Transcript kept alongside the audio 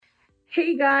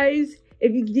Hey guys,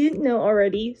 if you didn't know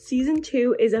already, season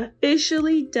 2 is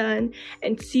officially done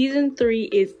and season 3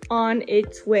 is on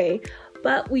its way.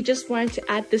 But we just wanted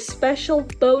to add this special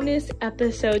bonus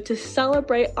episode to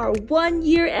celebrate our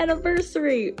 1-year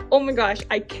anniversary. Oh my gosh,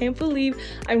 I can't believe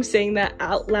I'm saying that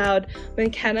out loud.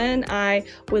 McKenna and I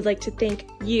would like to thank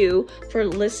you for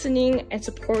listening and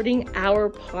supporting our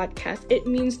podcast. It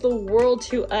means the world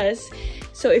to us.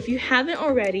 So if you haven't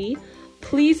already,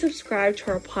 please subscribe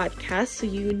to our podcast so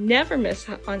you never miss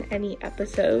out on any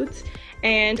episodes.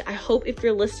 And I hope if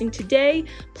you're listening today,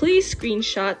 please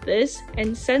screenshot this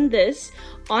and send this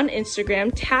on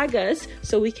Instagram, tag us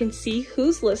so we can see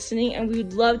who's listening, and we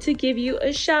would love to give you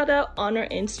a shout out on our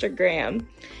Instagram.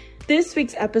 This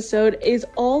week's episode is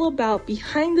all about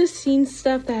behind the scenes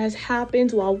stuff that has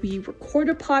happened while we record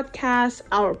a podcast,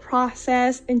 our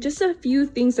process, and just a few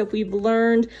things that we've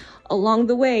learned along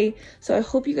the way. So I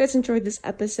hope you guys enjoyed this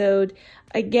episode.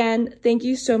 Again, thank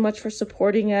you so much for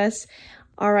supporting us.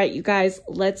 All right, you guys,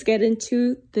 let's get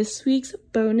into this week's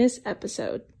bonus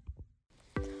episode.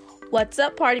 What's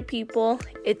up, party people?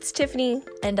 It's Tiffany.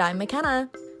 And I'm McKenna.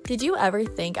 Did you ever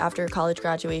think after college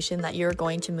graduation that you were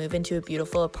going to move into a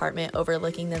beautiful apartment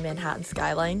overlooking the Manhattan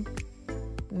skyline?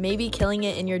 Maybe killing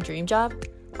it in your dream job?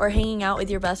 Or hanging out with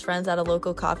your best friends at a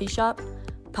local coffee shop?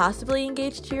 Possibly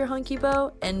engaged to your hunky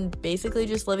beau and basically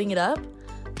just living it up?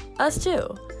 Us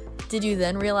too. Did you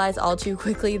then realize all too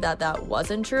quickly that that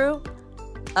wasn't true?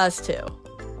 Us too.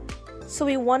 So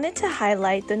we wanted to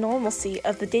highlight the normalcy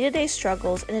of the day-to-day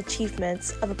struggles and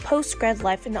achievements of a post-grad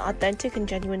life in an authentic and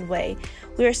genuine way.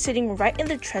 We are sitting right in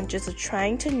the trenches of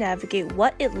trying to navigate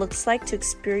what it looks like to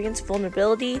experience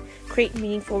vulnerability, create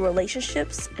meaningful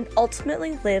relationships, and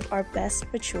ultimately live our best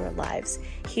mature lives.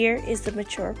 Here is the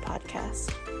Mature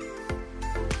Podcast.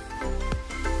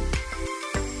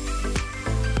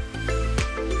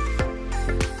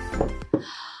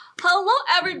 Hello,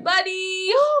 everybody!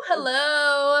 Woo,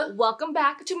 hello! Welcome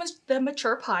back to the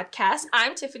Mature Podcast.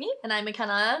 I'm Tiffany. And I'm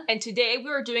McKenna. And today we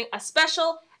are doing a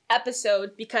special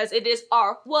episode because it is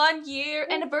our 1-year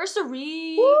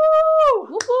anniversary. Woo!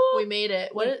 Woo-hoo. We made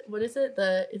it. What is it?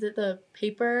 Is it the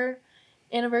paper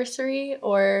anniversary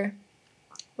or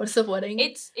what's the wedding?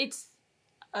 It's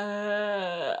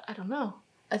I don't know.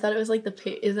 I thought it was like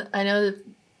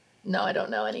no, I don't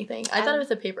know anything. I thought it was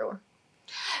the paper one.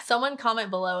 Someone comment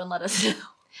below and let us know.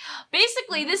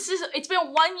 Basically, it's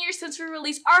been 1 year since we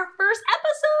released our first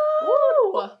episode.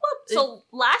 Woo! So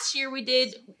last year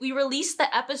we released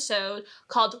the episode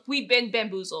called We've Been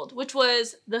Bamboozled, which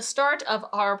was the start of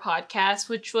our podcast,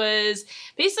 which was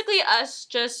basically us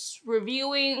just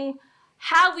reviewing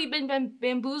how we've been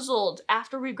bamboozled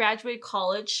after we graduated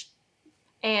college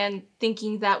and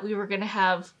thinking that we were going to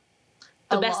have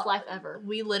the best life ever.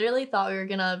 We literally thought we were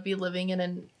going to be living in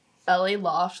an LA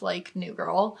loft like New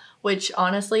Girl, which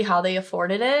honestly, how they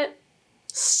afforded it,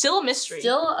 still a mystery.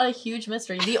 Still a huge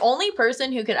mystery. The only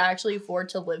person who could actually afford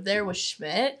to live there was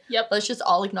Schmidt. Yep. Let's just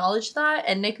all acknowledge that.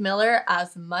 And Nick Miller,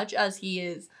 as much as he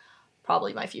is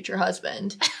probably my future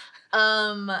husband,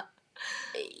 I'm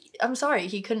sorry,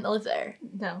 he couldn't live there.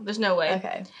 No, there's no way.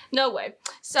 Okay. No way.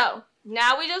 So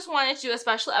now we just wanted to do a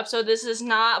special episode. This is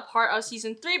not a part of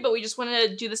season 3, but we just wanted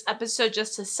to do this episode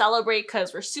just to celebrate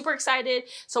because we're super excited.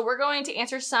 So we're going to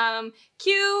answer some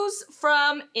cues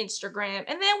from Instagram.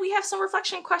 And then we have some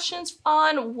reflection questions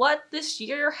on what this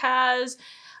year has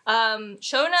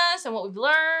shown us and what we've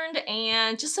learned,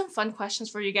 and just some fun questions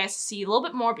for you guys to see a little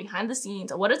bit more behind the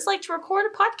scenes of what it's like to record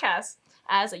a podcast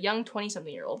as a young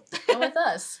 20-something-year-old. And with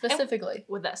us, specifically.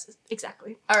 With us,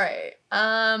 exactly. All right.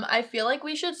 I feel like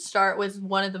we should start with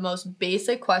one of the most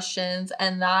basic questions,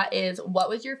 and that is, what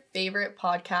was your favorite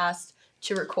podcast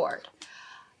to record?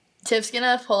 Tiff's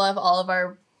gonna pull up all of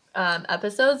our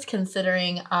episodes,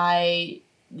 considering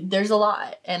there's a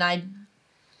lot, and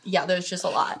there's just a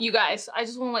lot. You guys, I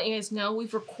just want to let you guys know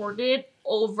we've recorded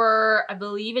over, I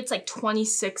believe it's like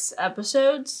 26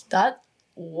 episodes.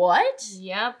 What?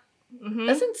 Yep. Mm-hmm.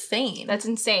 That's insane. That's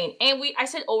insane. And I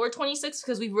said over 26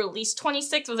 because we released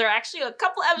 26, but there are actually a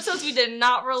couple episodes we did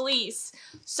not release.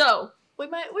 So we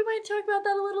might talk about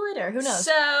that a little later. Who knows?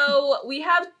 So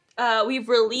we've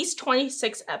released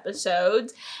 26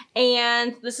 episodes,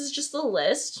 and this is just the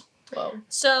list. Whoa.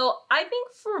 So I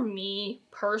think for me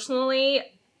personally,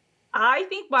 I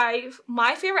think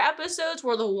my favorite episodes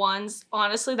were the ones,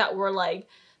 honestly, that were like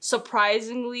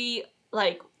surprisingly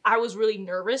like I was really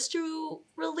nervous to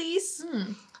release.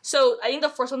 So I think the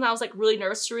first one that I was like really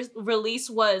nervous to release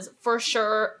was for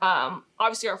sure,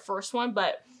 obviously our first one,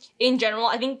 but in general,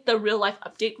 I think the real life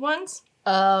update ones.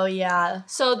 Oh, yeah.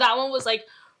 So that one was like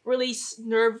really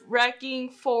nerve-wracking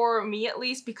for me, at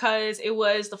least, because it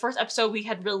was the first episode we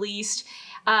had released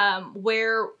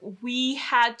where we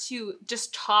had to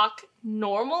just talk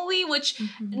normally, which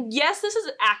yes, this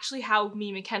is actually how me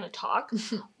and McKenna talk,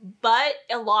 but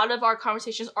a lot of our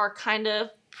conversations are kind of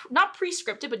not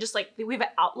pre-scripted, but just like we have an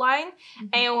outline.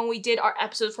 And when we did our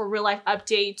episode for real life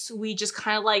updates, we just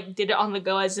kind of like did it on the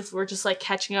go as if we're just like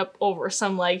catching up over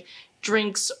some like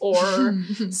drinks or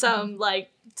some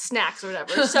like snacks or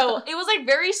whatever. So it was like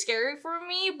very scary for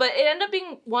me, but it ended up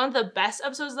being one of the best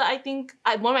episodes that I think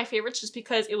one of my favorites, just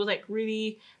because it was like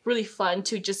really, really fun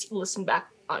to just listen back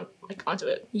on like onto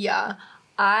it. Yeah.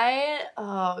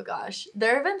 Oh gosh,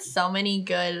 there have been so many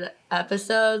good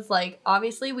episodes. Like,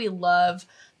 obviously we love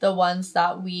the ones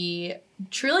that we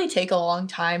truly take a long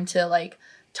time to like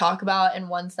talk about, and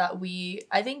ones that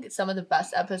I think some of the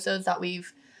best episodes that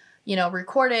we've, you know,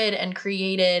 recorded and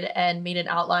created and made an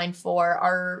outline for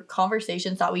are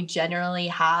conversations that we generally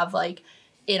have like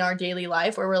in our daily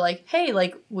life, where we're like, hey,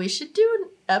 like we should do an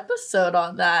episode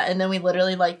on that, and then we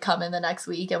literally like come in the next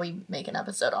week and we make an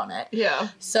episode on it. Yeah.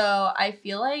 So I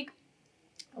feel like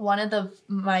one of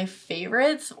my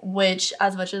favorites, which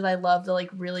as much as I love the like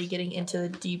really getting into the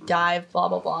deep dive, blah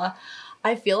blah blah,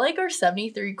 I feel like our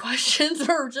 73 questions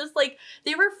were just like,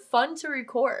 they were fun to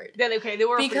record. Yeah, okay, they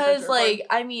were, because like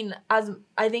I mean, as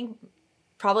I think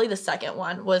probably the second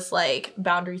one was like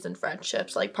boundaries and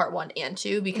friendships, like part 1 and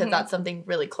 2, because that's something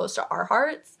really close to our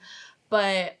hearts.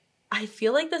 But I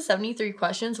feel like the 73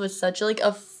 questions was such like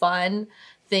a fun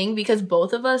thing, because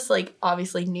both of us like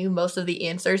obviously knew most of the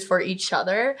answers for each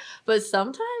other, but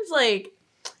sometimes like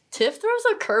Tiff throws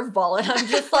a curveball and I'm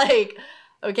just like,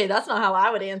 okay, that's not how I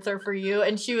would answer for you.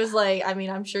 And she was like, I mean,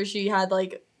 I'm sure she had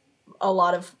like a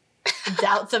lot of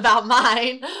doubts about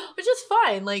mine, which is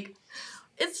fine. Like,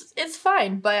 it's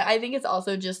fine. But I think it's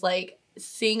also just like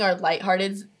seeing our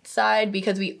lighthearted side,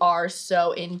 because we are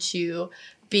so into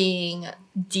being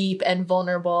deep and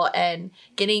vulnerable and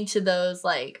getting to those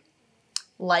like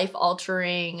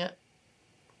life-altering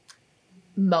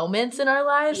moments in our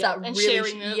lives that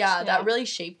really that really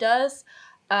shaped us.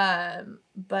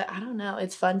 But I don't know,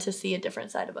 it's fun to see a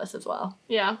different side of us as well.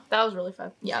 Yeah, that was really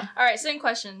fun. Yeah. All right, second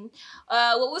question.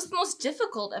 What was the most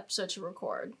difficult episode to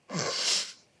record?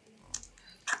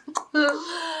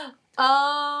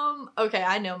 Okay,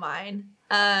 I know mine.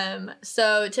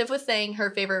 So Tiff was saying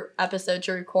her favorite episode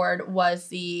to record was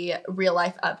the real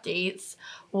life updates,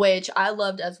 which I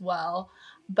loved as well.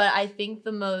 But I think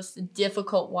the most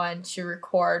difficult one to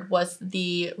record was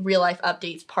the real life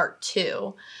updates part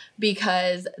 2,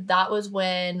 because that was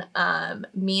when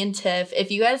me and Tiff, if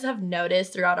you guys have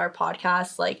noticed throughout our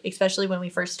podcast, like especially when we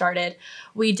first started,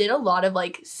 we did a lot of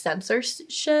like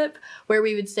censorship, where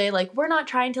we would say like, we're not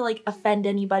trying to like offend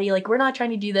anybody, like we're not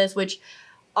trying to do this, which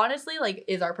honestly like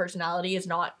is our personality, is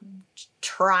not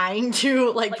trying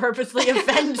to like purposely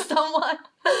offend someone.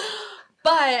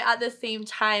 But at the same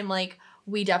time, like,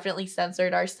 we definitely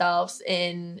censored ourselves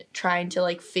in trying to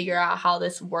like figure out how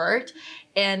this worked.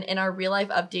 And in our real life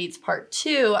updates part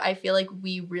 2, I feel like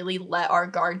we really let our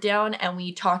guard down, and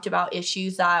we talked about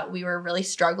issues that we were really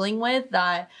struggling with,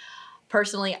 that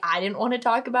personally I didn't want to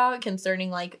talk about, concerning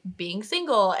like being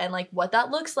single and like what that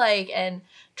looks like, and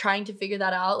trying to figure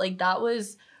that out. Like, that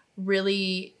was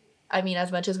really, I mean,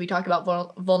 as much as we talked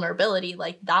about vulnerability,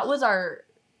 like that was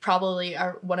probably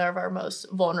one of our most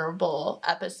vulnerable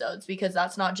episodes, because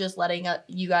that's not just letting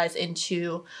you guys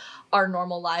into our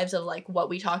normal lives of like what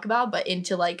we talk about, but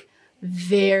into like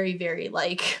very, very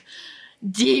like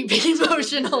deep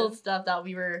emotional stuff that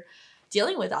we were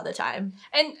dealing with at the time.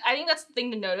 And I think that's the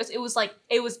thing to notice. It was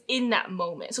in that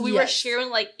moment. So we were sharing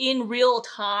like in real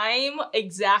time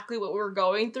exactly what we were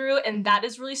going through. And that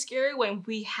is really scary when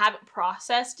we haven't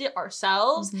processed it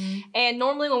ourselves. And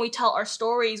normally when we tell our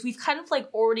stories, we've kind of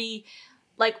like already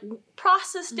like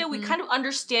processed it. We kind of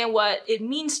understand what it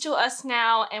means to us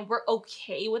now, and we're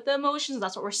okay with the emotions.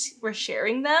 That's what we're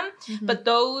sharing them. But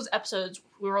those episodes,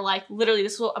 we were like, literally,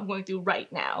 this is what I'm going through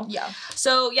right now. Yeah.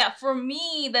 So yeah, for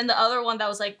me, then the other one that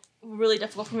was like really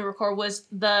difficult for me to record was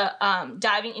the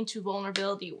diving into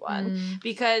vulnerability one,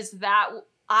 because that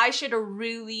I shared a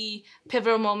really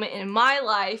pivotal moment in my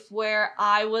life where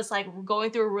I was like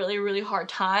going through a really, really hard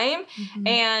time.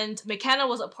 And McKenna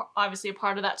was obviously a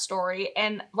part of that story.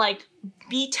 And like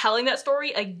me telling that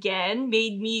story again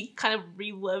made me kind of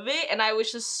relive it. And I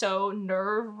was just so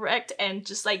nerve-wracked and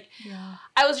just like,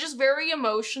 I was just very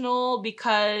emotional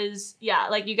because, yeah,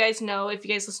 like you guys know, if you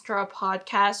guys listen to our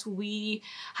podcast, we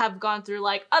have gone through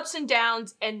like ups and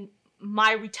downs, and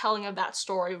my retelling of that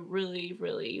story really,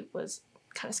 really was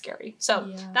kind of scary.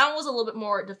 So that one was a little bit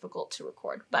more difficult to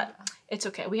record, but it's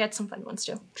okay. We had some fun ones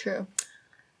too. True.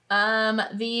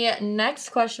 The next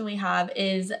question we have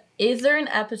is there an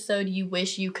episode you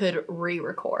wish you could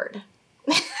re-record?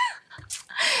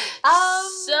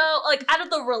 So, like, out of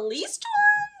the released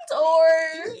ones,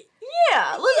 or...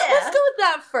 Yeah, let's go with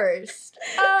that first.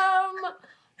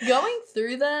 Going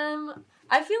through them,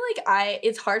 I feel like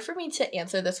it's hard for me to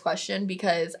answer this question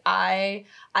because I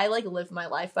like live my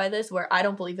life by this, where I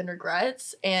don't believe in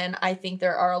regrets, and I think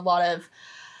there are a lot of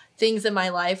things in my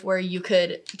life where you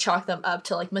could chalk them up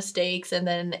to like mistakes and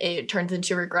then it turns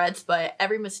into regrets, but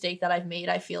every mistake that I've made,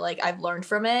 I feel like I've learned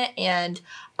from it and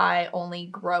I only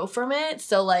grow from it.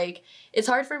 So like it's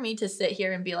hard for me to sit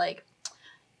here and be like,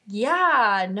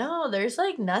 yeah, no, there's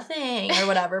like nothing or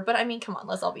whatever. But I mean, come on,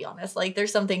 let's all be honest. Like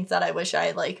there's some things that I wish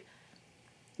I like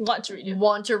want to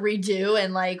redo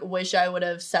and like wish I would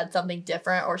have said something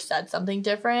different or said something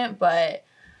different, but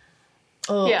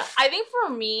yeah, I think for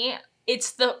me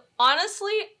it's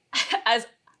honestly, as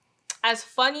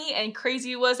funny and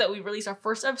crazy it was that we released our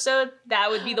first episode, that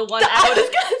would be the one I was gonna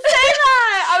say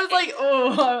that. I was like,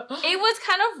 oh. It was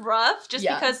kind of rough just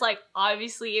because, like,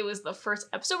 obviously it was the first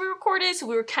episode we recorded, so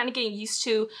we were kind of getting used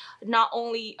to not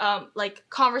only, like,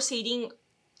 conversating,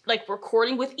 like,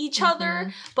 recording with each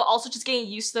other, but also just getting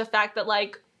used to the fact that,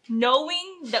 like,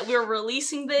 knowing that we were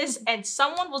releasing this and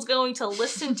someone was going to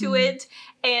listen to it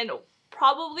and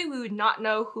probably we would not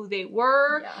know who they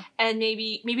were, and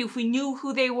maybe if we knew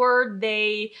who they were,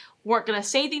 they weren't gonna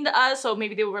say anything to us, so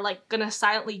maybe they were like gonna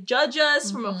silently judge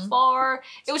us from afar.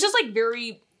 It was just like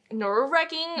very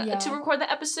nerve-wracking to record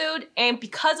the episode, and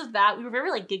because of that, we were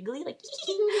very like giggly, like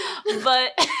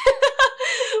but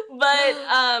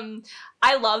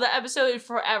I love that episode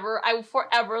forever. I will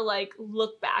forever like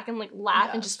look back and like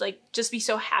laugh and just be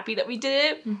so happy that we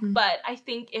did it. But I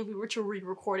think if we were to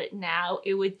re-record it now,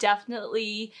 it would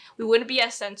definitely, we wouldn't be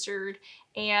as censored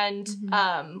and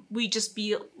we'd just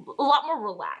be a lot more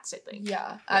relaxed, I think.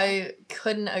 Yeah, I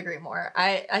couldn't agree more.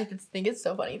 I think it's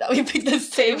so funny that we picked the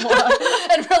same one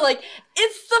and we're like,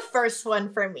 it's the first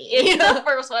one for me. It's the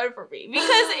first one for me because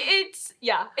it's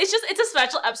a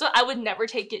special episode. I would never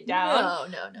take it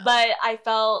down. No. But I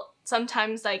felt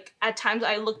sometimes, like, at times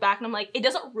I look back and I'm like, it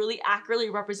doesn't really accurately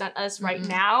represent us right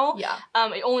now. Yeah.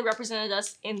 It only represented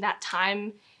us in that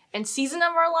time and season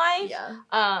of our life.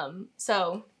 Yeah.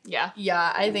 So, yeah.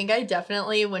 Yeah, I think I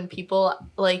definitely, when people,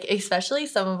 like, especially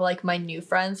some of, like, my new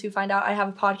friends who find out I have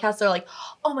a podcast, they're like,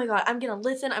 oh my god, I'm gonna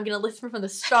listen from the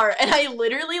start. And I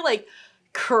literally, like,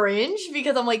 cringe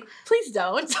because I'm like, please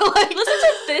don't. So like, listen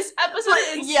to this episode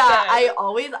instead. Yeah,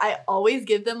 I always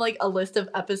give them like a list of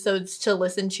episodes to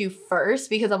listen to first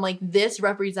because I'm like, this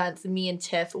represents me and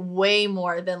Tiff way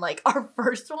more than like our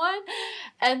first one.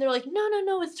 And they're like,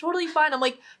 no, it's totally fine. I'm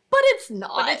like, but it's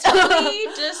not. But it's really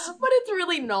but it's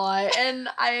really not. And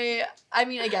I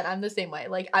mean, again, I'm the same way.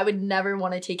 Like, I would never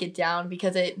want to take it down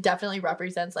because it definitely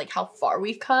represents like how far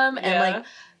we've come. And like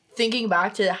thinking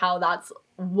back to how that's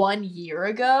 1 year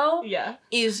ago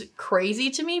is crazy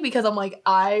to me because I'm like,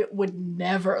 I would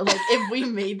never, like, if we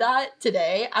made that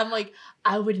today, I'm like,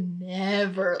 I would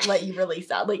never let you release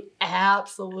that. Like,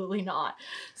 absolutely not.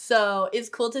 So it's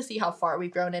cool to see how far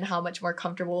we've grown and how much more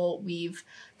comfortable we've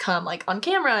come, like, on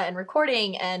camera and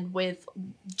recording and with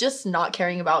just not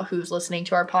caring about who's listening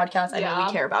to our podcast. I know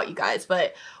we care about you guys,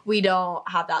 but we don't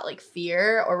have that, like,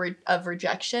 fear or of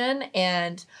rejection.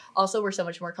 And also we're so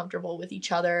much more comfortable with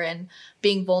each other and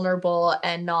being vulnerable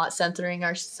and not censoring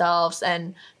ourselves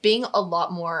and being a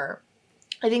lot more,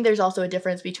 I think there's also a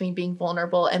difference between being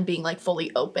vulnerable and being like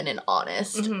fully open and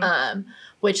honest,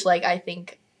 which like I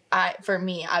think for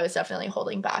me, I was definitely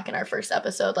holding back in our first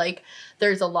episode. Like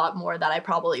there's a lot more that I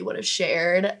probably would have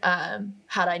shared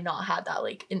had I not had that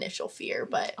like initial fear,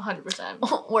 but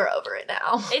 100%. We're over it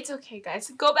now. It's okay,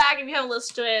 guys. Go back if you haven't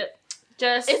listened to it.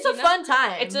 It's a fun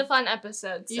time. It's a fun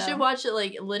episode. So. You should watch it,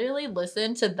 like literally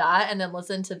listen to that and then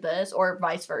listen to this or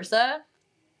vice versa.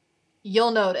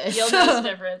 You'll notice. You'll notice the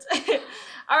difference.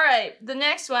 All right, the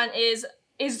next one is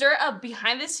there a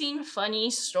behind-the-scene funny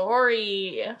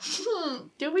story?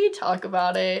 Do we talk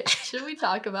about it? Should we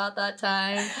talk about that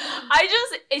time?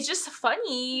 It's just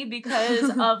funny because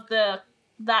of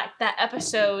that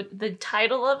episode, the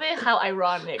title of it, how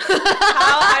ironic.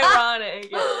 How ironic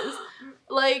it is.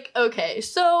 Like, okay,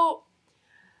 so,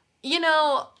 you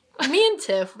know, me and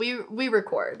Tiff, we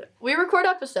record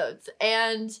episodes,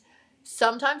 and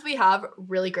sometimes we have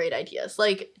really great ideas.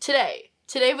 Like,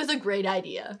 Today was a great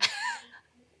idea.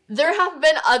 There have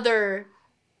been other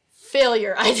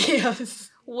failure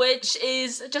ideas. Which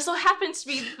is just so happens to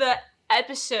be the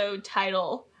episode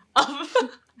title of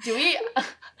Do we?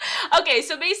 Okay,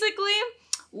 so basically,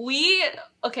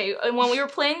 when we were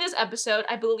planning this episode,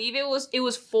 I believe it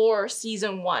was for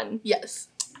season 1. Yes.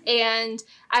 And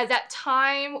at that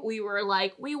time, we were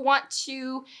like, we want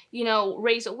to,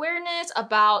 raise awareness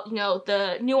about,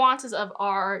 the nuances of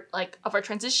our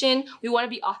transition. We want to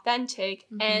be authentic.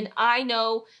 Mm-hmm. And I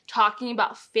know talking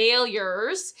about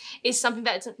failures is something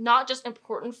that's not just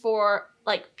important for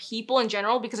people in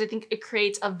general, because I think it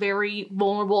creates a very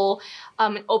vulnerable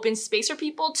and open space for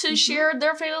people to share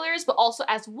their failures, but also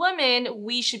as women,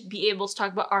 we should be able to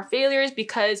talk about our failures,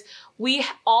 because we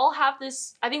all have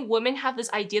this, I think women have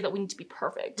this idea that we need to be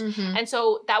perfect. Mm-hmm. And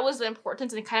so that was the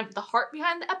importance and kind of the heart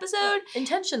behind the episode.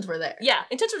 Intentions were there. Yeah,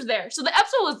 intentions were there. So the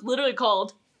episode was literally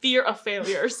called Fear of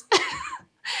Failures.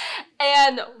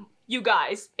 And you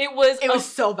guys, it was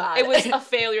so bad. It was a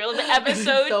failure. The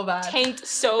episode so tanked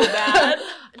so bad.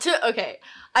 Okay,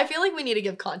 I feel like we need to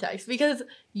give context, because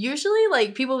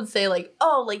usually people would say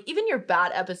even your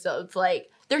bad episodes,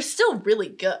 they're still really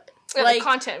good. Yeah, the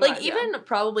content even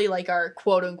probably our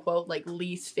quote unquote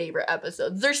least favorite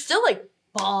episodes, they're still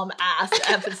bomb ass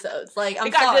episodes. We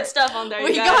got good stuff on there.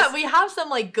 We have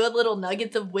some good little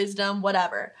nuggets of wisdom,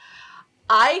 whatever.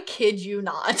 I kid you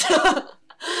not.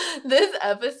 This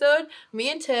episode,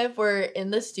 me and Tiff were in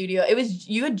the studio.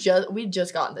 We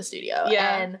just got in the studio.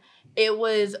 Yeah. And it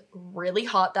was really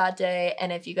hot that day.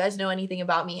 And if you guys know anything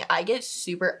about me, I get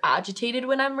super agitated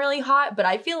when I'm really hot. But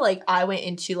I feel like I went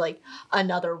into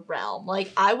another realm.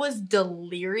 I was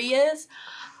delirious.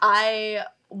 I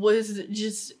was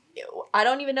just... I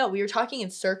don't even know. We were talking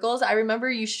in circles. I remember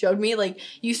you showed me,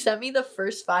 you sent me the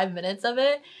first 5 minutes of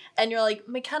it. And you're like,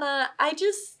 McKenna, I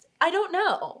don't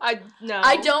know. I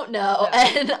don't know. No.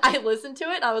 And I listened to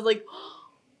it and I was like,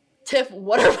 Tiff,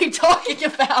 what are we talking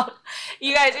about?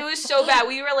 You guys, it was so bad.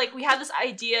 We were we had this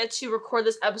idea to record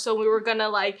this episode. We were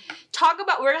gonna talk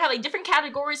about, we're gonna have different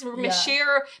categories, and we're gonna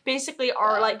share basically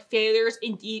our failures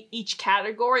in each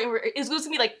category. And it was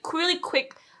going to be really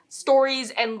quick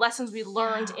stories and lessons we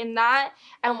learned in that.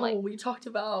 And we talked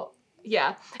about...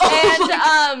 Yeah.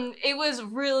 And it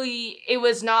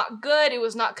was not good. It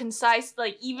was not concise.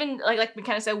 Even like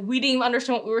McKenna said, we didn't even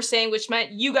understand what we were saying, which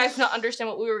meant you guys did not understand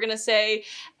what we were gonna say,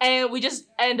 and we just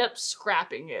end up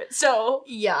scrapping it. So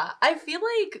yeah, I feel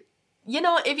like,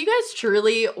 if you guys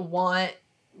truly want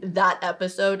that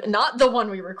episode, not the one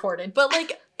we recorded, but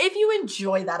if you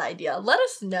enjoy that idea, let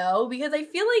us know, because I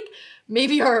feel like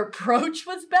maybe our approach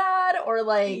was bad, or it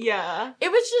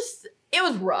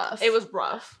was rough. It was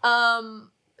rough.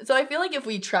 So I feel like if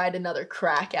we tried another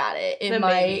crack at it, it then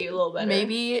might be a little better.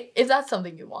 Maybe if that's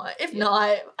something you want. If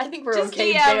not, I think we're just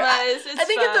okay. DM us. I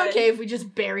think it's okay if we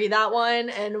just bury that one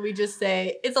and we just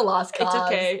say it's a lost cause. It's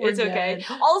okay. We're it's good. Okay.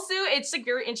 Also, it's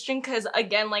very interesting because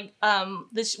again,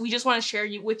 this, we just want to share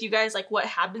with you guys what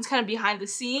happens kind of behind the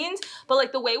scenes.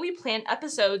 But the way we plan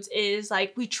episodes is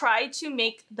we try to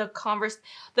make the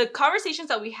conversations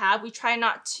that we have. We try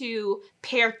not to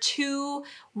pair two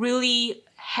really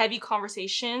heavy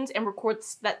conversations and record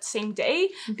that same day,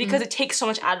 because it takes so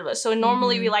much out of us. So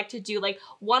normally we like to do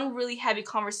one really heavy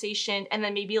conversation and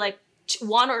then maybe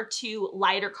one or two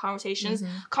lighter conversations,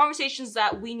 conversations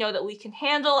that we know that we can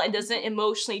handle and doesn't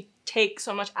emotionally take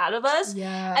so much out of us.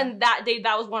 Yeah. And that day,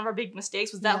 that was one of our big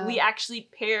mistakes, was that we actually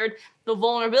paired the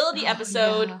vulnerability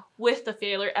episode with the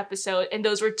failure episode, and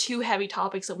those were two heavy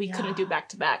topics that we couldn't do back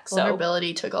to back. So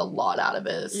vulnerability took a lot out of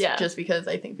us, just because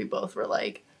I think we both were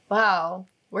wow,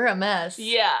 we're a mess.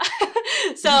 Yeah.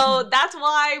 So that's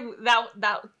why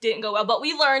that didn't go well. But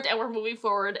we learned and we're moving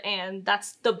forward, and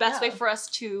that's the best way for us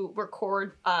to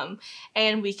record,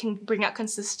 and we can bring out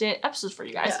consistent episodes for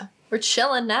you guys. Yeah. We're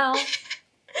chilling now.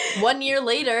 1 year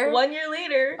later. 1 year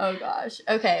later. Oh gosh.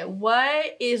 Okay,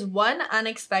 what is one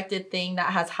unexpected thing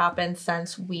that has happened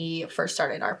since we first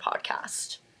started our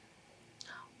podcast?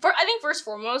 I think first and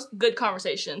foremost, good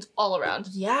conversations all around.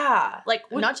 Yeah.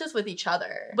 Not just with each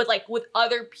other, but with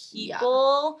other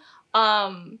people.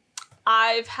 Yeah.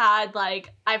 I've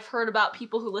heard about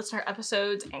people who listen to our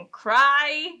episodes and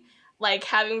cry,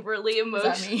 having really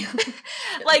emotional... Is that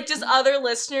me? Just other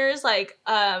listeners,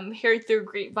 hearing through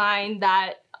grapevine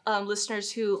that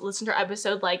listeners who listen to our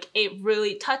episode, it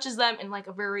really touches them in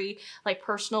a very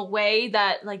personal way,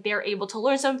 that they're able to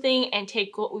learn something and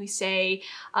take what we say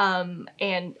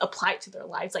and apply it to their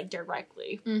lives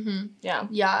directly.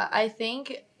 Yeah, I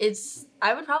think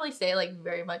I would probably say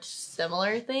very much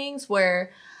similar things,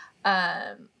 where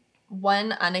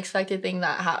one unexpected thing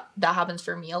that happens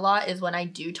for me a lot is when I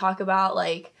do talk about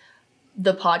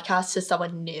the podcast to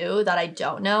someone new that I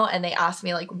don't know, and they ask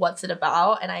me what's it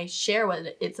about, and I share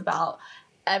what it's about.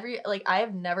 I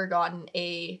have never gotten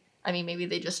a I mean, maybe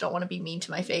they just don't want to be mean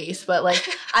to my face, but, like,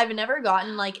 I've never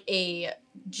gotten, like, a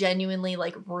genuinely,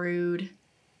 like, rude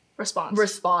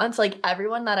response. Like,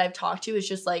 everyone that I've talked to is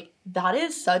just like, that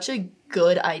is such a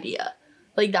good idea.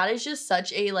 Like, that is just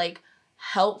such a, like,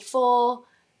 helpful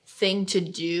thing to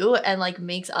do and, like,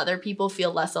 makes other people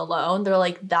feel less alone. They're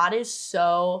like, that is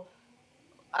so...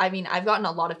 I mean, I've gotten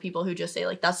a lot of people who just say,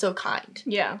 like, that's so kind.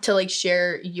 Yeah. To, like,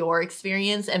 share your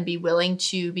experience and be willing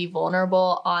to be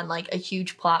vulnerable on, like, a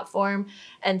huge platform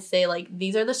and say, like,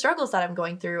 these are the struggles that I'm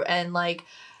going through. And, like,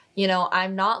 you know,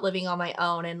 I'm not living on my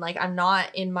own and, like, I'm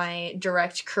not in my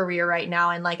direct career right now.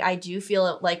 And, like, I do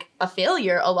feel like a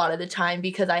failure a lot of the time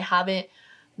because I haven't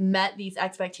met these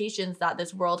expectations that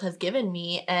this world has given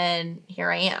me. And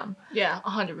here I am. Yeah,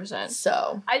 100%.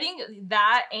 So I think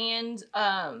that and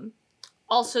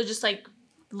also just, like,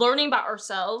 learning about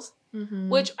ourselves,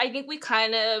 which I think we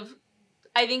kind of,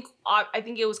 I think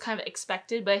it was kind of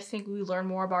expected, but I think we learn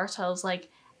more about ourselves, like,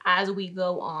 as we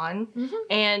go on.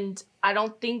 And I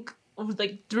don't think,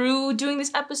 like, through doing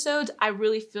these episodes, I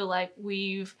really feel like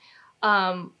we've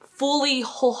fully,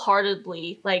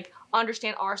 wholeheartedly, like,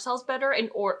 understand ourselves better,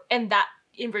 and that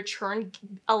in return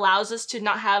allows us to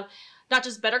not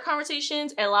just better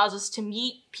conversations, it allows us to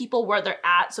meet people where they're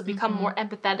at, so become more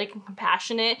empathetic and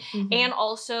compassionate, and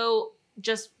also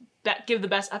just give the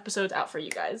best episodes out for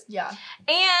you guys. Yeah.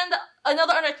 And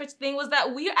another unexpected thing was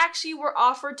that we actually were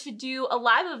offered to do a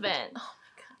live event. Oh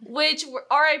my God. Which were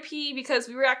RIP because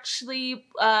we were actually,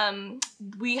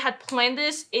 we had planned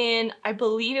this in, I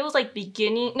believe it was like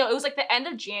it was like the end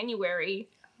of January.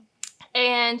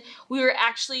 And we were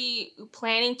actually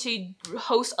planning to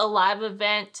host a live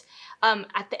event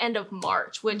at the end of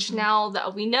March, which now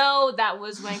that we know, that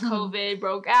was when COVID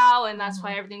broke out, and that's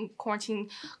why quarantine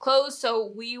closed.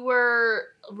 So we were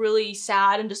really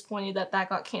sad and disappointed that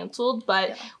got canceled,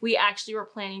 but we actually were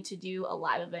planning to do a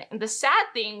live event. And the sad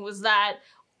thing was that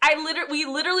we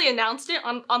literally announced it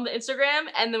on the Instagram,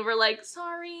 and then we're like,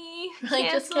 sorry,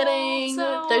 like, just kidding.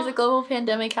 So there's a global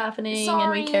pandemic happening, and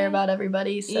we care about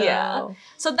everybody. So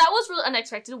so that was really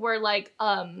unexpected. Where, like,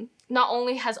 not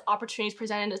only has opportunities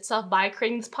presented itself by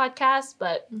creating this podcast,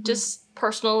 but just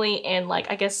personally and, like,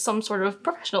 I guess some sort of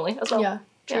professionally as well. Yeah,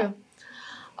 true. Yeah.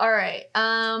 All right.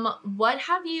 What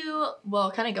have you? Well,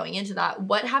 kind of going into that,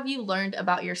 what have you learned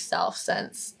about yourself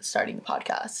since starting the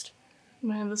podcast?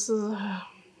 Man, this is.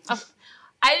 I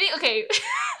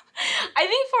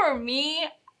think for me,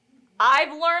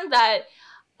 I've learned that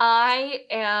I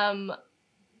am,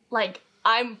 like,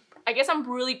 I guess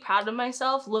I'm really proud of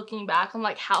myself looking back on,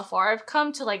 like, how far I've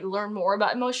come to, like, learn more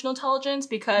about emotional intelligence,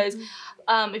 because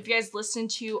if you guys listen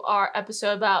to our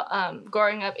episode about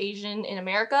growing up Asian in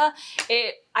America,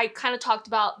 I kind of talked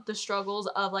about the struggles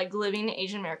of, like, living in an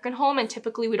Asian American home, and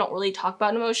typically we don't really talk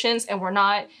about emotions, and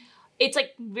it's,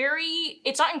 like,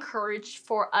 it's not encouraged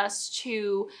for us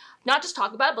to not just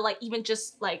talk about it, but, like, even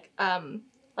just, like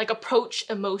approach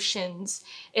emotions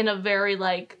in a very,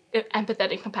 like,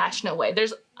 empathetic, compassionate way.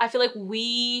 I feel like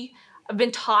we have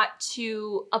been taught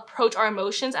to approach our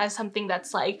emotions as something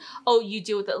that's like, oh, you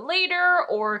deal with it later,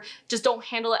 or just don't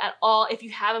handle it at all. If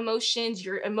you have emotions,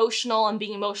 you're emotional, and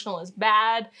being emotional is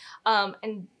bad.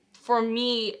 And for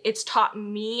me, it's taught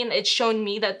me, and it's shown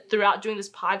me that throughout doing this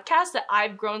podcast that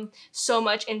I've grown so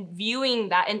much in viewing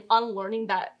that and unlearning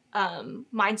that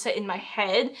mindset in my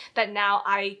head, that now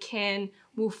I can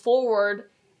move forward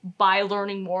by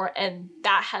learning more, and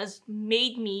that has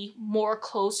made me more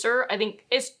closer. I think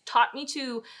it's taught me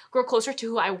to grow closer to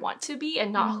who I want to be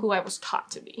and not who I was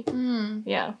taught to be.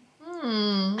 Yeah.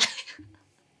 Don't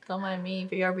mind me,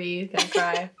 BRB, gonna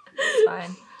cry. It's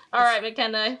fine. All right,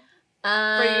 McKenna.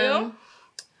 For you?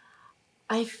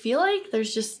 I feel like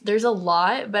there's a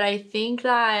lot, but I think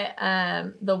that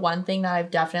the one thing that I've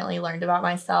definitely learned about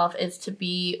myself is to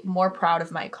be more proud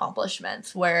of my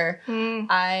accomplishments, where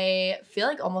I feel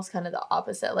like almost kind of the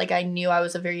opposite. Like, I knew I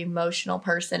was a very emotional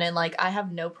person, and, like, I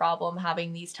have no problem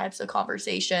having these types of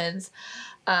conversations,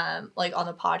 like, on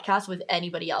the podcast with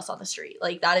anybody else on the street.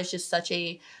 Like, that is just such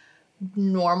a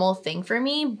normal thing for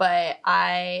me. But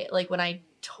when I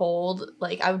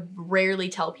would rarely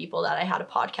tell people that I had a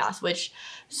podcast, which,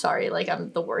 sorry, like,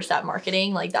 I'm the worst at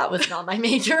marketing. Like, that was not my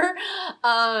major.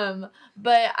 But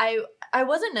I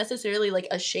wasn't necessarily, like,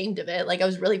 ashamed of it. Like, I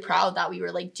was really proud that we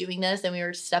were, like, doing this and we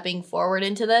were stepping forward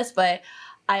into this. But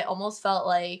I almost felt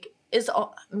like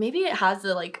maybe it has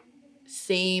the, like,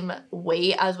 same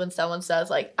weight as when someone says,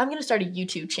 like, I'm gonna start a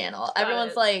YouTube channel.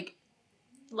 Everyone's like,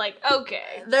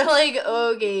 okay. They're like,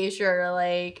 okay, sure,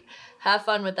 like, have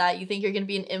fun with that. You think you're going to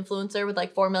be an influencer with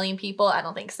like 4 million people? I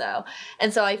don't think so.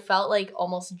 And so I felt like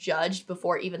almost judged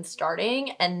before even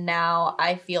starting. And now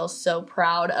I feel so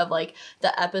proud of like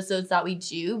the episodes that we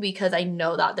do because I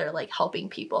know that they're like helping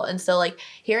people. And so like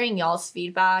hearing y'all's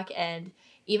feedback and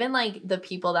even like the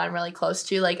people that I'm really close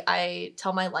to, like I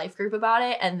tell my life group about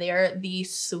it and they're the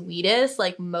sweetest,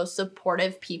 like most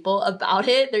supportive people about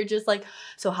it. They're just like,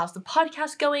 so how's the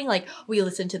podcast going? Like we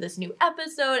listened to this new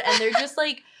episode and they're just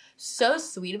like so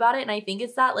sweet about it. And I think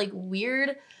it's that like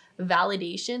weird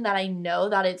validation that I know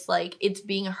that it's like, it's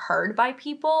being heard by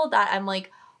people that I'm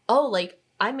like, oh, like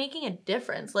I'm making a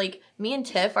difference. Like me and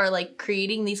Tiff are like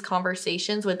creating these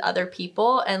conversations with other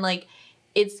people and like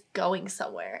it's going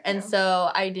somewhere. And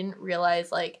so I didn't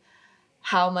realize like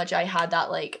how much I had that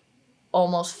like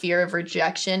almost fear of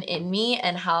rejection in me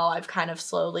and how I've kind of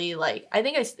slowly like, I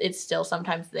think it's still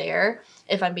sometimes there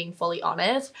if I'm being fully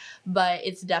honest, but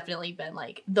it's definitely been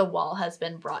like the wall has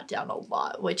been brought down a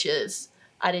lot, which is,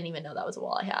 I didn't even know that was a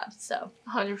wall I had. So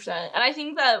 100%. And I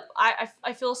think that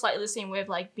I feel slightly the same way of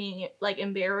like being like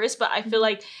embarrassed, but I feel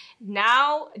like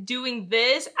now doing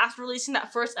this after releasing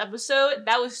that first episode,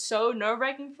 that was so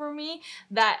nerve-wracking for me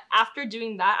that after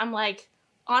doing that, I'm like,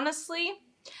 honestly,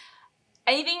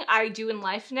 anything I do in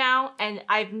life now and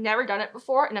I've never done it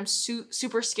before and I'm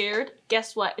super scared,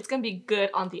 guess what? It's going to be good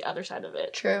on the other side of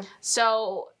it. True.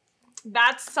 So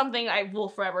that's something I will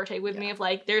forever take with me of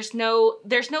like, there's no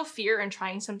fear in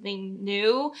trying something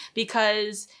new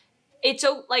because it's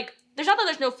so like, there's not that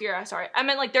there's no fear. I'm sorry. I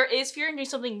meant like there is fear in doing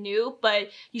something new, but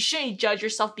you shouldn't judge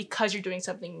yourself because you're doing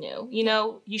something new. You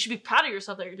know, you should be proud of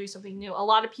yourself that you're doing something new. A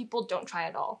lot of people don't try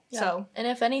at all. Yeah. So, and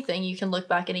if anything, you can look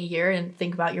back in a year and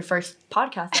think about your first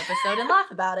podcast episode and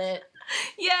laugh about it.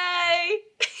 Yay!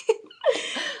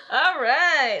 All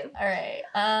right.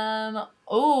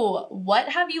 Oh, what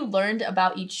have you learned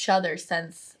about each other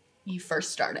since you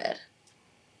first started?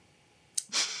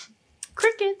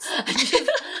 Crickets.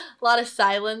 A lot of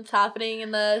silence happening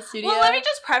in the studio. Well, let me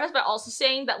just preface by also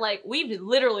saying that, like, we've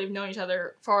literally known each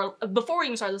other for, before we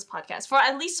even started this podcast, for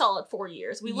at least solid 4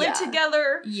 years. We lived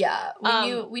together. Yeah.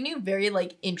 We knew very,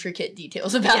 like, intricate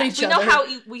details about each other.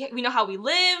 We know how we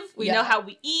live. We know how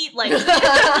we eat. Like,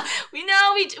 we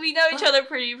know each other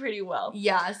pretty well.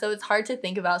 Yeah, so it's hard to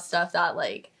think about stuff that,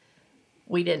 like,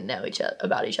 we didn't know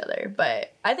about each other.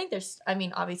 But I think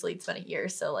obviously it's been a year,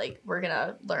 so, like, we're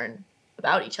gonna learn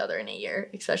about each other in a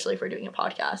year, especially if we're doing a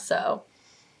podcast, so.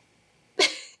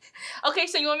 Okay,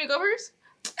 so you want me to go first?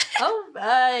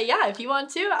 Yeah, if you want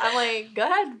to. I'm like, go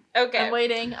ahead. Okay. I'm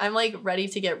waiting. I'm like ready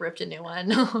to get ripped a new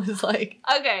one. I was like.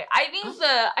 Okay, I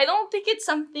don't think it's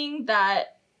something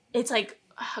that it's like,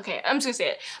 okay, I'm just gonna say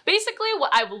it. Basically,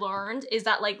 what I've learned is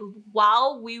that, like,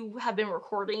 while we have been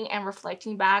recording and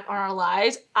reflecting back on our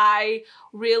lives, I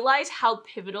realize how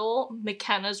pivotal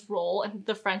McKenna's role in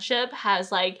the friendship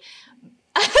has, like,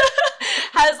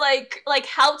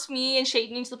 helped me and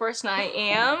shaped me into the person I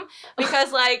am.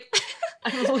 Because, like,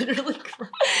 I'm literally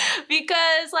crying.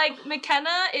 Because, like,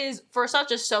 McKenna is, first off,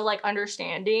 just so, like,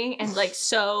 understanding and, like,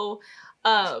 so,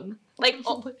 like,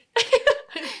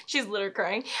 she's literally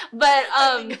crying. But,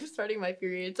 I think I'm starting my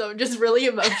period, so I'm just really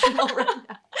emotional right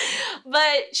now.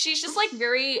 But she's just, like,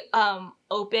 very,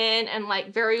 open and,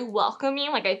 like, very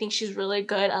welcoming. Like, I think she's really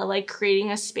good at, like,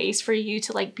 creating a space for you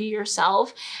to, like, be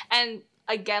yourself. And,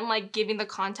 again, like, giving the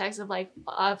context of our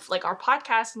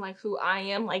podcast and, like, who I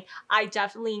am, like, I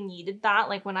definitely needed that,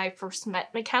 like, when I first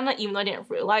met McKenna, even though I didn't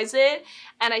realize it.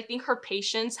 And I think her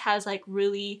patience has, like,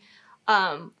 really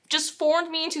just formed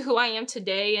me into who I am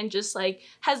today and just, like,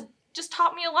 has just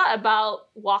taught me a lot about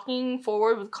walking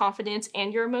forward with confidence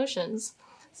and your emotions.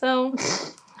 So,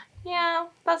 yeah,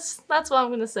 that's what I'm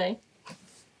gonna say.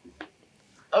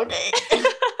 Okay.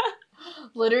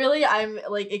 Literally, I'm,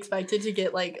 like, expected to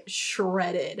get, like,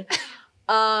 shredded.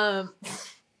 Don't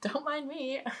mind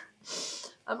me.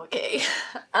 I'm okay.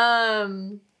 How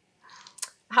am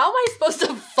I supposed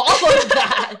to follow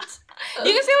that?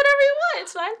 You can say whatever you want.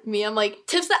 It's fine. Me, I'm like,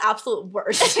 Tiff's the absolute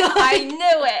worst. I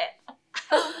knew it.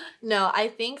 No, I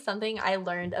think something I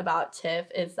learned about Tiff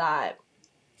is that,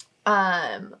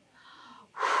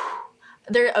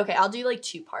 okay, I'll do, like,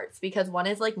 2 parts because one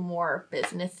is, like, more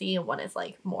businessy and one is,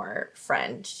 like, more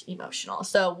friend emotional.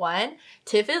 So, one,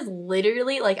 Tiff is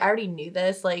literally, like, I already knew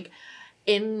this, like,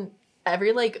 in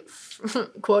every, like,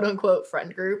 quote unquote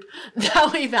friend group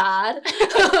that we've had,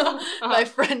 by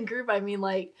friend group, I mean,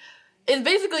 like, it's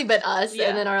basically been us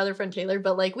and then our other friend Taylor,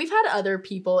 but, like, we've had other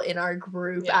people in our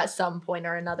group at some point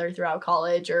or another throughout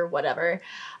college or whatever.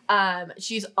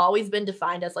 She's always been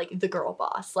defined as, like, the girl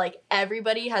boss. Like,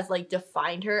 everybody has, like,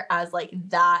 defined her as, like,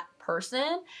 that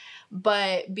person.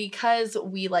 But because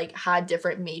we like had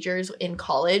different majors in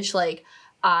college, like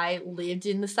I lived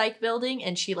in the psych building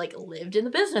and she like lived in the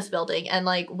business building. And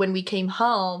like when we came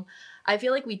home, I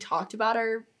feel like we talked about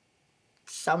our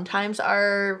school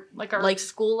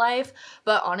life,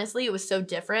 but honestly it was so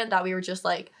different that we were just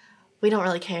like, we don't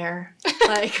really care.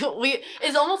 Like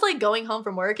it's almost like going home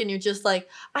from work and you're just like,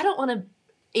 I don't want to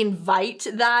invite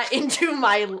that into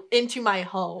my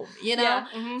home, you know? Yeah.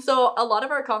 Mm-hmm. So a lot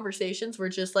of our conversations were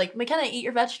just like, McKenna, eat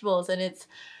your vegetables, and it's,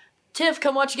 Tiff,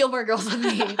 come watch Gilmore Girls with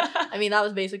me. I mean, that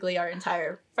was basically our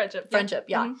entire friendship,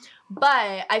 yeah. Mm-hmm.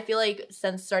 But I feel like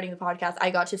since starting the podcast, I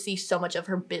got to see so much of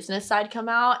her business side come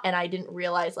out, and I didn't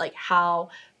realize like how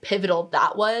pivotal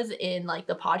that was in like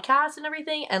the podcast and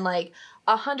everything. And like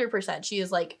 100%, she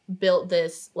has like built the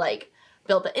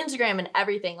Instagram and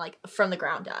everything like from the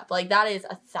ground up. Like that is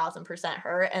 1,000%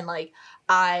 her, and like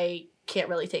I can't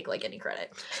really take like any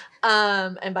credit.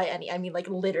 And by any, I mean like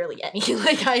literally any.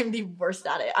 Like I'm the worst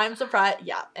at it. I'm surprised.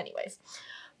 Yeah, anyways.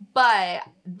 But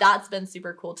that's been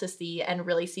super cool to see and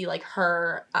really see like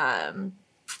her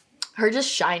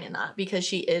just shine in that, because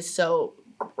she is so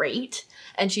great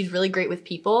and she's really great with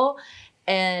people.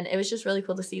 And it was just really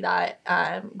cool to see that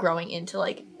growing into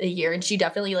like a year. And she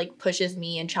definitely like pushes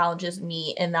me and challenges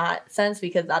me in that sense,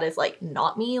 because that is like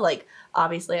not me. Like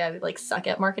obviously I would like suck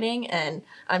at marketing, and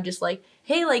I'm just like,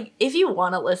 hey, like if you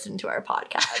want to listen to our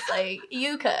podcast, like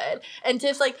you could. And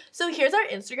Tiff's like, so here's our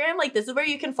Instagram. Like this is where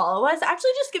you can follow us.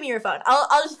 Actually, just give me your phone.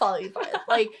 I'll just follow you for it.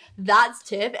 Like that's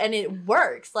Tiff, and it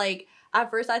works. Like at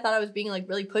first I thought I was being like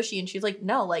really pushy, and she's like,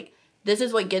 no, like this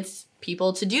is what gets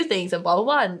people to do things and blah, blah,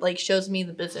 blah, and like shows me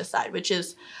the business side, which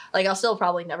is like, I'll still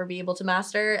probably never be able to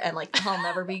master, and like I'll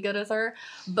never be good with her,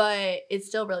 but it's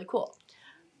still really cool.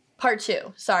 Part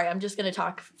 2. Sorry, I'm just going to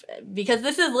talk because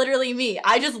this is literally me.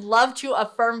 I just love to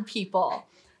affirm people.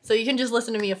 So you can just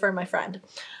listen to me affirm my friend.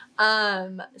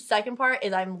 Second part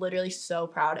is I'm literally so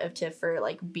proud of Tiff for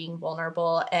like being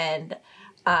vulnerable, and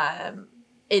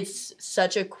it's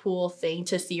such a cool thing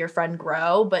to see your friend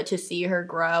grow, but to see her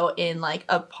grow in like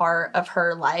a part of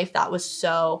her life that was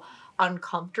so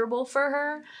uncomfortable for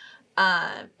her.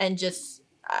 And just,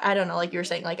 I don't know, like you were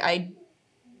saying, like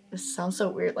this sounds so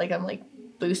weird. Like I'm like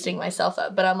boosting myself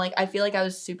up, but I'm like, I feel like I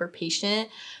was super patient,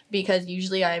 because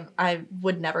usually I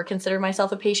would never consider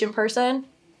myself a patient person.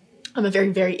 I'm a very,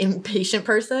 very impatient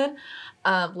person.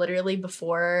 Literally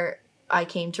before I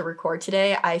came to record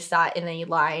today, I sat in a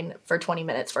line for 20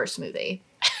 minutes for a smoothie.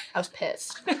 I was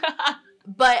pissed.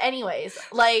 But anyways,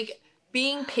 like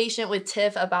being patient with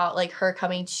Tiff about like her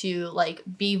coming to like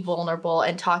be vulnerable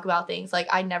and talk about things. Like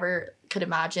I never could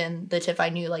imagine the Tiff I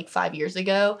knew like 5 years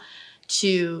ago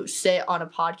to sit on a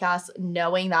podcast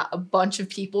knowing that a bunch of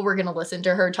people were going to listen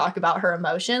to her talk about her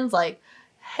emotions. Like,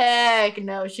 heck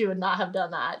no, she would not have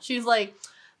done that. She's like,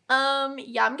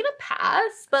 yeah, I'm gonna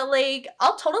pass, but like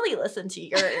I'll totally listen to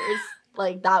yours.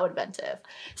 Like that would have been Tiff.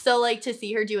 So like to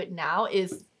see her do it now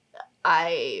is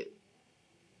really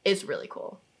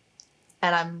cool.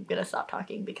 And I'm gonna stop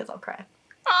talking because I'll cry.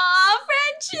 Aw,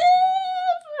 friendship!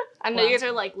 I know Wow. you guys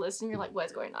are like listening, you're like,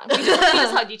 what's going on? We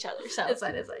just hugged each other, so. It's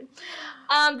fine.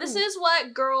 This is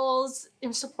what girls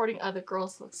in supporting other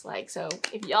girls looks like. So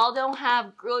if y'all don't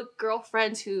have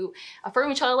girlfriends who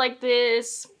affirm each other like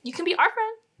this, you can be our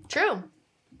friend. True.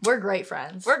 We're great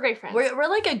friends. We're great friends. We're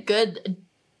like a good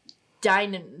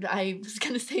I was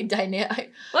gonna say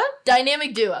dynamic. What?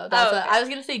 Dynamic duo. That's okay. what I was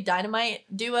gonna say, dynamite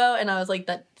duo, and I was like,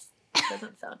 that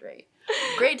doesn't sound right.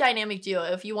 Great dynamic duo.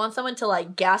 If you want someone to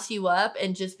like gas you up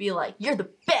and just be like, you're the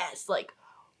best, like,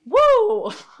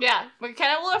 woo! Yeah,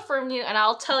 McKenna will affirm you, and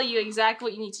I'll tell you exactly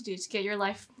what you need to do to get your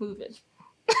life moving.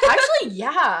 Actually,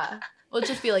 yeah. We'll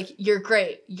just be like, you're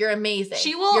great, you're amazing,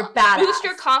 She will you're badass. boost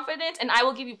your confidence, and I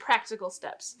will give you practical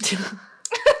steps.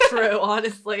 True,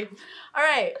 honestly. All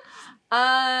right.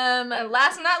 And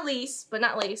last but not least, But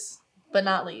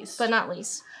not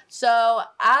least. So,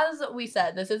 as we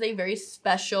said, this is a very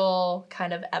special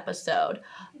kind of episode.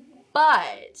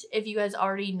 But if you guys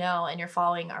already know and you're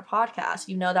following our podcast,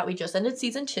 you know that we just ended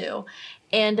season 2.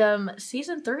 And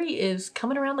season 3 is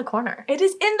coming around the corner. it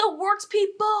is in the works,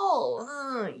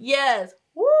 people! Yes.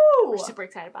 Woo! We're super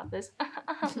excited about this.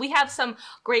 We have some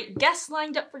great guests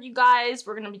lined up for you guys.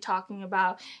 We're going to be talking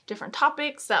about different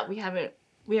topics that we haven't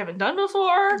done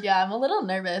before. Yeah, I'm a little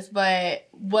nervous, but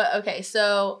okay,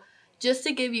 so just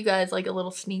to give you guys like a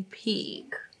little sneak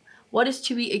peek, what is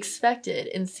to be expected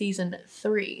in season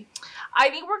 3? I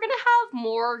think we're gonna have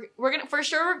more.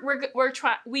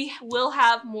 We will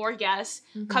have more guests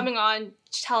coming on,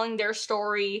 telling their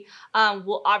story.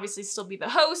 We'll obviously still be the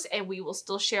host, and we will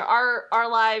still share our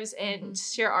lives and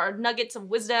share our nuggets of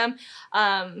wisdom,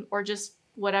 or just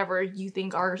whatever you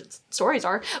think our stories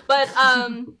are. But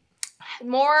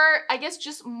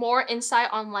just more insight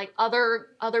on like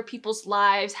other people's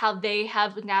lives, how they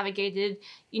have navigated,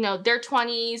 their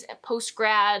 20s, post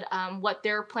grad, what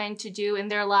they're planning to do in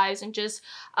their lives, and just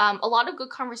a lot of good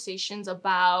conversations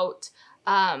about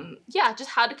just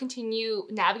how to continue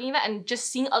navigating that and just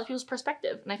seeing other people's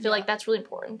perspective. And I feel like that's really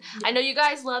important. Yeah. I know you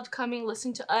guys loved coming,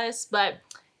 listening to us, but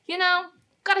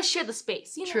gotta share the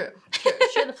space. True.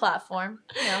 Share the platform.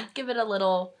 Give it a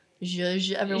little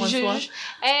zhuzh every once in a while.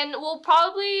 And we'll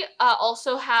probably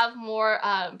also have more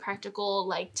practical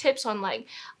like tips on like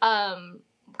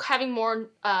having more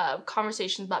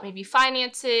conversations about maybe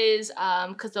finances,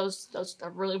 because those are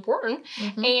really important,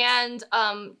 and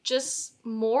just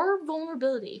more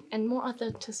vulnerability and more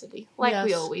authenticity, like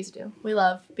we always do. We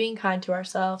love being kind to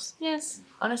ourselves. Yes.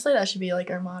 Honestly, that should be like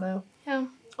our motto. Yeah.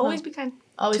 Always be kind.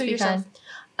 Always to be yourself.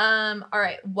 Kind. All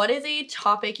right. What is a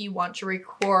topic you want to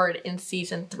record in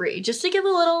season 3? Just to give a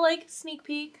little like sneak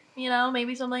peek,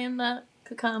 maybe something that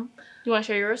could come. You want to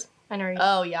share yours? I know you.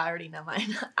 Oh yeah, I already know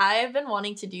mine. I've been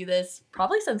wanting to do this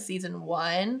probably since season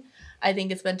 1. I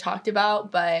think it's been talked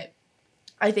about, but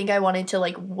I think I wanted to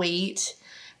like wait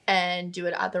and do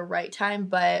it at the right time.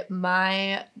 But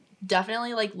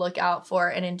definitely like look out for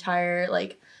an entire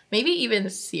like maybe even a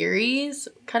series,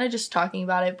 kind of just talking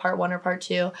about it, part 1 or part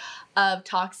 2, of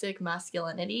toxic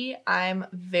masculinity. I'm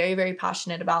very, very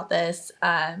passionate about this.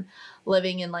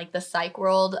 Living in like the psych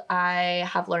world, I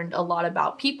have learned a lot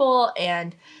about people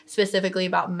and specifically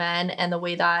about men and the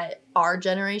way that our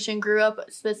generation grew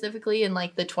up, specifically in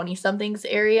like the 20-somethings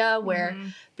area, where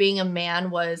being a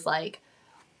man was like,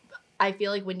 I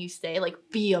feel like when you say like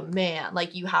be a man,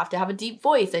 like you have to have a deep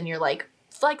voice and you're like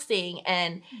flexing,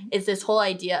 and it's this whole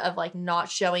idea of like not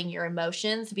showing your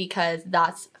emotions because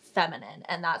that's feminine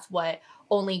and that's what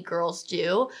only girls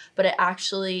do, but it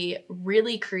actually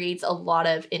really creates a lot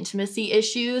of intimacy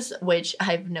issues, which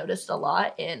I've noticed a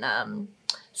lot in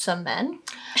some men.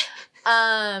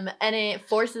 And it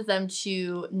forces them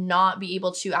to not be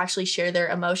able to actually share their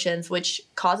emotions, which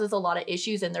causes a lot of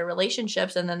issues in their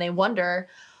relationships, and then they wonder,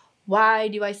 why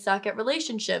do I suck at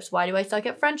relationships? Why do I suck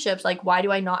at friendships? Like, why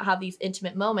do I not have these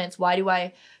intimate moments? Why do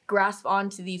I grasp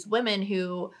onto these women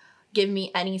who give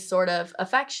me any sort of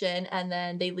affection and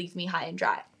then they leave me high and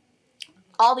dry?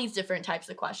 All these different types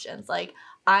of questions. Like,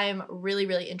 I'm really,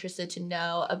 really interested to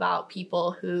know about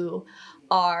people who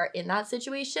are in that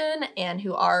situation and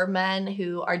who are men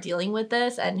who are dealing with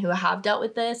this and who have dealt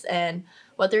with this and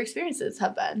what their experiences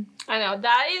have been. I know.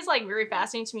 That is like very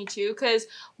fascinating to me too, because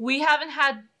we haven't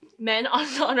had men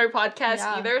on our podcast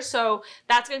either, so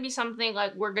that's gonna be something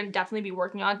like we're gonna definitely be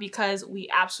working on, because we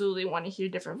absolutely want to hear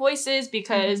different voices,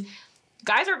 because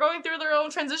guys are going through their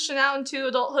own transition out into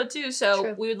adulthood too,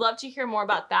 so we would love to hear more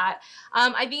about that.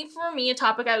 I think for me, a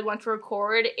topic I would want to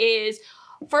record is,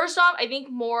 first off, I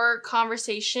think more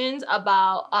conversations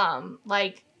about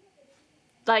like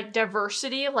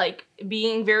diversity, like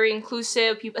being very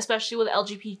inclusive, people, especially with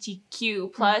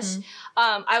LGBTQ plus.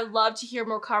 I would love to hear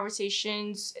more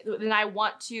conversations, and I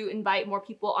want to invite more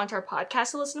people onto our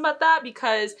podcast to listen about that,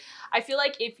 because I feel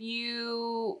like if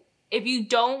you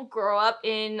don't grow up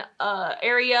in a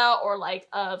area or like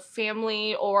a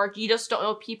family, or you just don't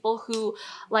know people who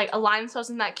like align themselves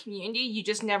in that community, you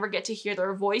just never get to hear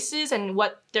their voices and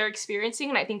what they're experiencing.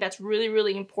 And I think that's really,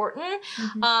 really important.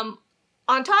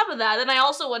 On top of that, then I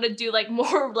also want to do like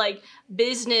more like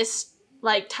business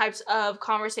like types of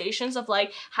conversations of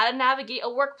like how to navigate a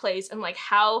workplace, and like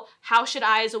how should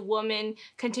I as a woman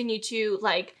continue to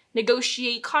like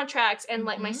negotiate contracts and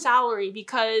like my salary,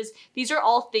 because these are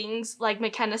all things like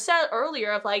McKenna said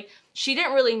earlier of like she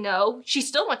didn't really know. She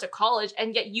still went to college,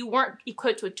 and yet you weren't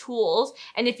equipped with tools,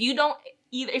 and if you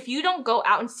don't go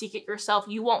out and seek it yourself,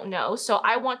 you won't know. So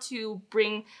I want to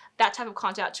bring that type of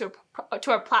content to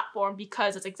our platform,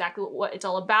 because it's exactly what it's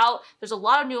all about. There's a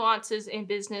lot of nuances in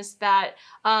business that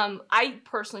I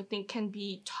personally think can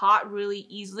be taught really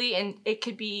easily, and it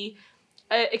could be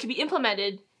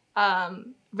implemented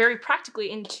very practically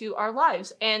into our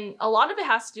lives. And a lot of it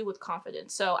has to do with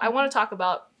confidence. So I want to talk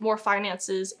about more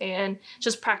finances and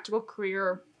just practical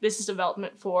career business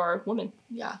development for women.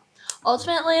 Yeah.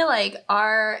 Ultimately, like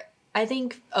I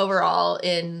think overall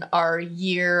in our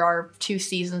 2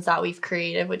 seasons that we've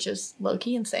created, which is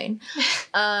low-key insane,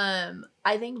 I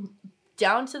think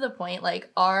down to the point, like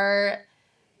our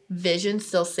vision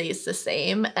still stays the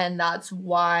same, and that's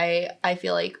why I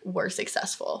feel like we're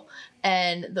successful.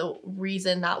 And the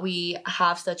reason that we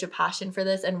have such a passion for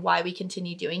this and why we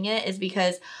continue doing it is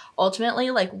because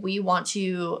ultimately, like, we want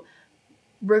to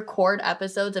record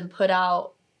episodes and put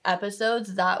out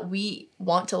episodes that we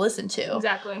want to listen to.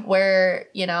 Exactly. Where,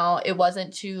 you know, it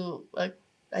wasn't too, like,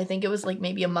 I think it was like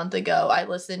maybe a month ago, I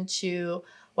listened to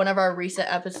one of our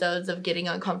recent episodes of Getting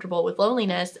Uncomfortable with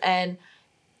Loneliness, and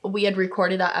we had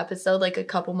recorded that episode like a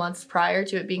couple months prior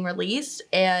to it being released,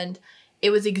 and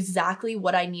it was exactly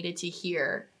what I needed to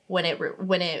hear when it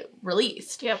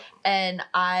released. Yep. And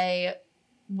I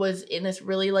was in this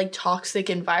really like toxic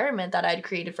environment that I'd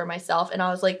created for myself, and I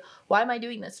was like, why am I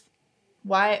doing this?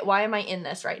 Why am I in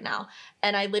this right now?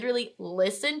 And I literally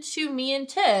listened to me and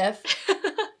Tiff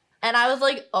and I was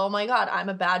like, oh my God, I'm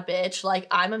a bad bitch. Like,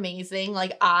 I'm amazing.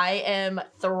 Like, I am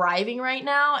thriving right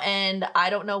now, and I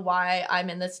don't know why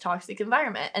I'm in this toxic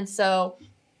environment. And so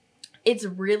it's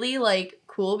really like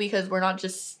cool because we're not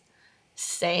just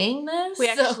saying this.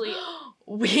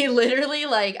 We literally,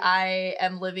 like, I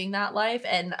am living that life,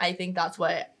 and I think that's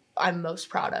what I'm most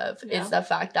proud of, is the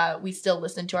fact that we still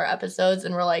listen to our episodes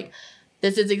and we're like,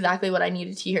 this is exactly what I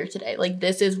needed to hear today. Like,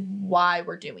 this is why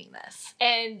we're doing this.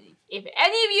 And if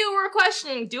any of you were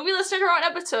questioning, do we listen to our own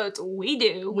episodes? We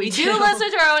do. We do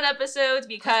listen to our own episodes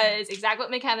because exactly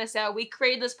what McKenna said, we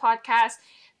created this podcast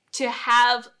to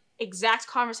have exact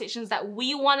conversations that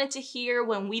we wanted to hear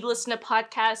when we listen to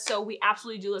podcasts. So we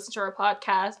absolutely do listen to our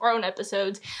podcast, our own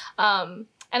episodes. And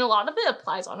a lot of it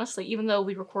applies, honestly, even though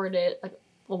we recorded it like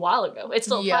a while ago. It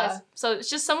still applies. So it's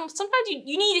just sometimes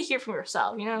you need to hear from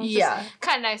yourself, you know? It's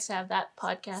kind of nice to have that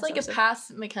podcast. It's like a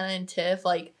past McKenna and Tiff,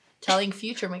 like, telling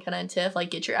future McKenna and Tiff, like,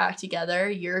 get your act together.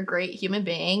 You're a great human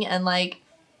being, and, like,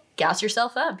 gas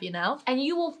yourself up, you know? And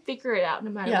you will figure it out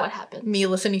no matter what happens. Me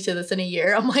listening to this in a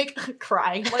year, I'm, like,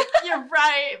 crying. I'm like, you're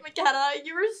right, McKenna.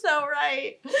 You were so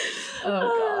right.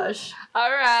 Oh, gosh.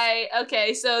 All right.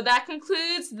 Okay, so that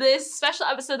concludes this special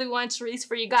episode that we wanted to release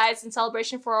for you guys in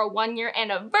celebration for our 1-year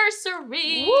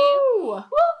anniversary. Woo! Woo!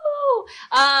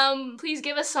 Please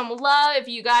give us some love. If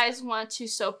you guys want to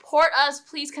support us,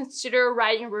 please consider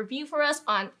writing a review for us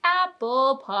on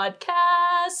Apple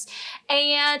Podcasts.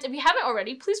 And if you haven't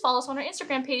already, please follow us on our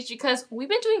Instagram page because we've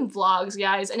been doing vlogs,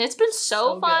 guys, and it's been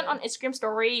so fun on Instagram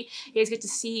story. You guys get to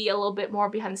see a little bit more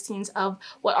behind the scenes of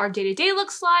what our day-to-day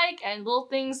looks like and little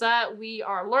things that we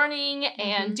are learning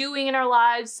and doing in our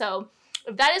lives. So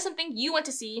if that is something you want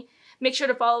to see, make sure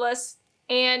to follow us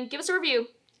and give us a review.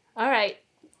 All right.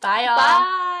 Bye, y'all.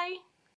 Bye.